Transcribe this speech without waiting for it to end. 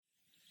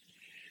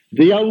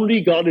The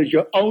only God is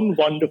your own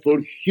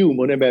wonderful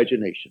human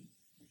imagination.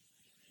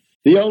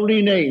 The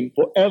only name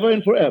forever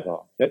and forever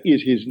that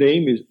is his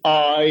name is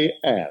I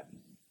am.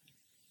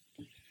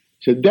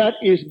 So that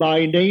is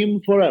my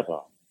name forever.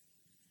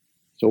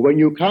 So when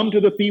you come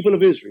to the people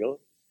of Israel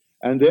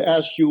and they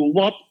ask you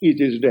what is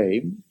his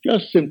name,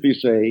 just simply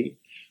say,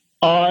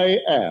 I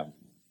am.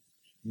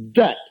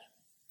 That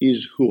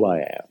is who I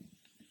am.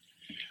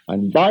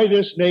 And by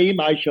this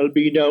name I shall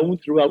be known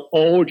throughout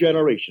all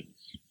generations.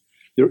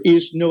 There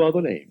is no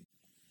other name.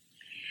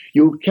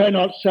 You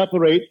cannot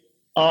separate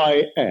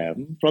I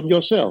am from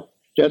yourself.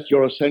 That's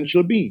your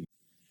essential being.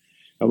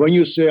 And when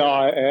you say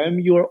I am,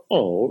 you are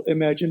all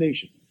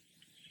imagination.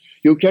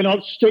 You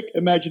cannot stick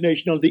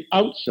imagination on the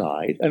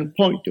outside and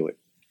point to it.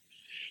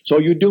 So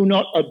you do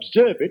not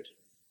observe it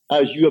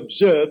as you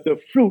observe the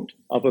fruit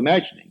of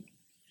imagining.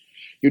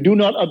 You do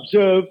not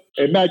observe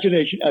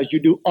imagination as you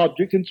do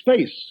objects in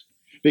space,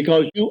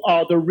 because you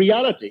are the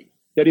reality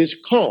that is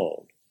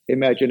called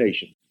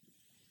imagination.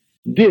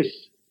 This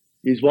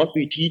is what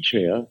we teach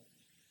here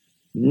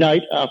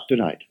night after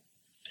night.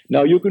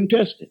 Now you can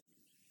test it.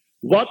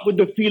 What would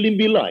the feeling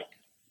be like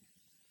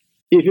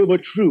if it were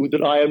true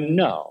that I am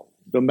now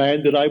the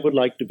man that I would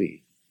like to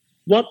be?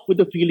 What would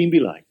the feeling be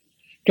like?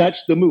 Catch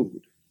the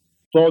mood.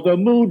 For the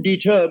mood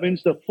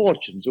determines the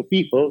fortunes of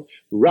people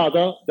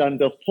rather than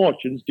the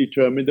fortunes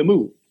determine the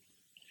mood.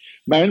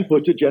 Man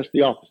puts it just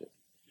the opposite.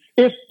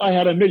 If I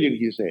had $1 million,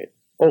 he said,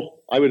 oh,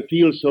 I would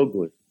feel so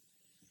good.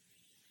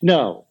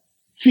 Now,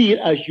 feel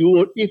as you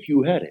would if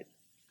you had it.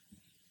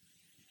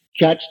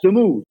 Catch the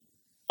mood,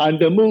 and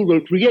the mood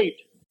will create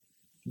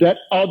that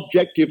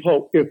objective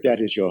hope, if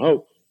that is your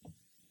hope.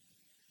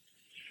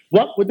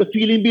 What would the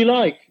feeling be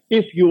like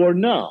if you are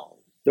now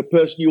the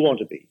person you want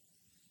to be?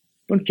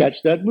 Don't catch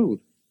that mood.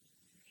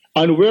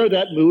 And wear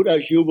that mood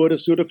as you would a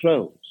suit of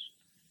clothes.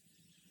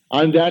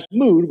 And that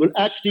mood will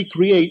actually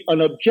create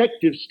an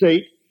objective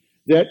state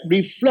that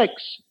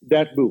reflects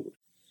that mood.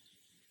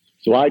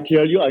 So I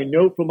tell you, I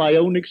know from my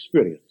own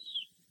experience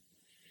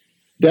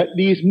that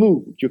these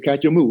moods, you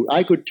catch a mood,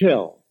 I could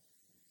tell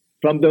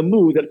from the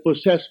mood that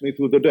possessed me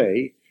through the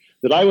day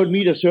that I would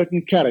meet a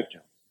certain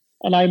character.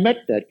 And I met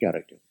that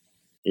character.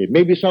 It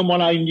may be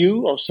someone I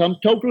knew or some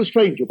total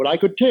stranger, but I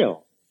could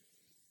tell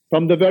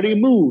from the very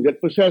mood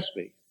that possessed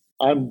me,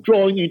 I'm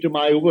drawing into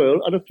my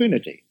world an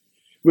affinity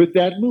with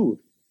that mood.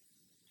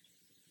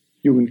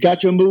 You can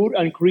catch a mood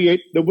and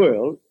create the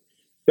world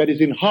that is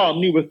in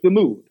harmony with the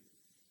mood.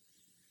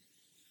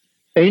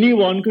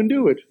 Anyone can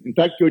do it. In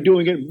fact, you're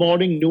doing it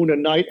morning, noon,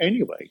 and night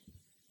anyway.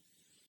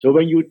 So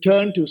when you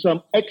turn to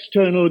some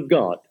external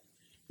God,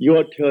 you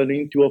are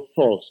turning to a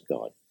false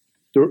God.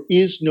 There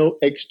is no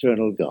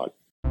external God.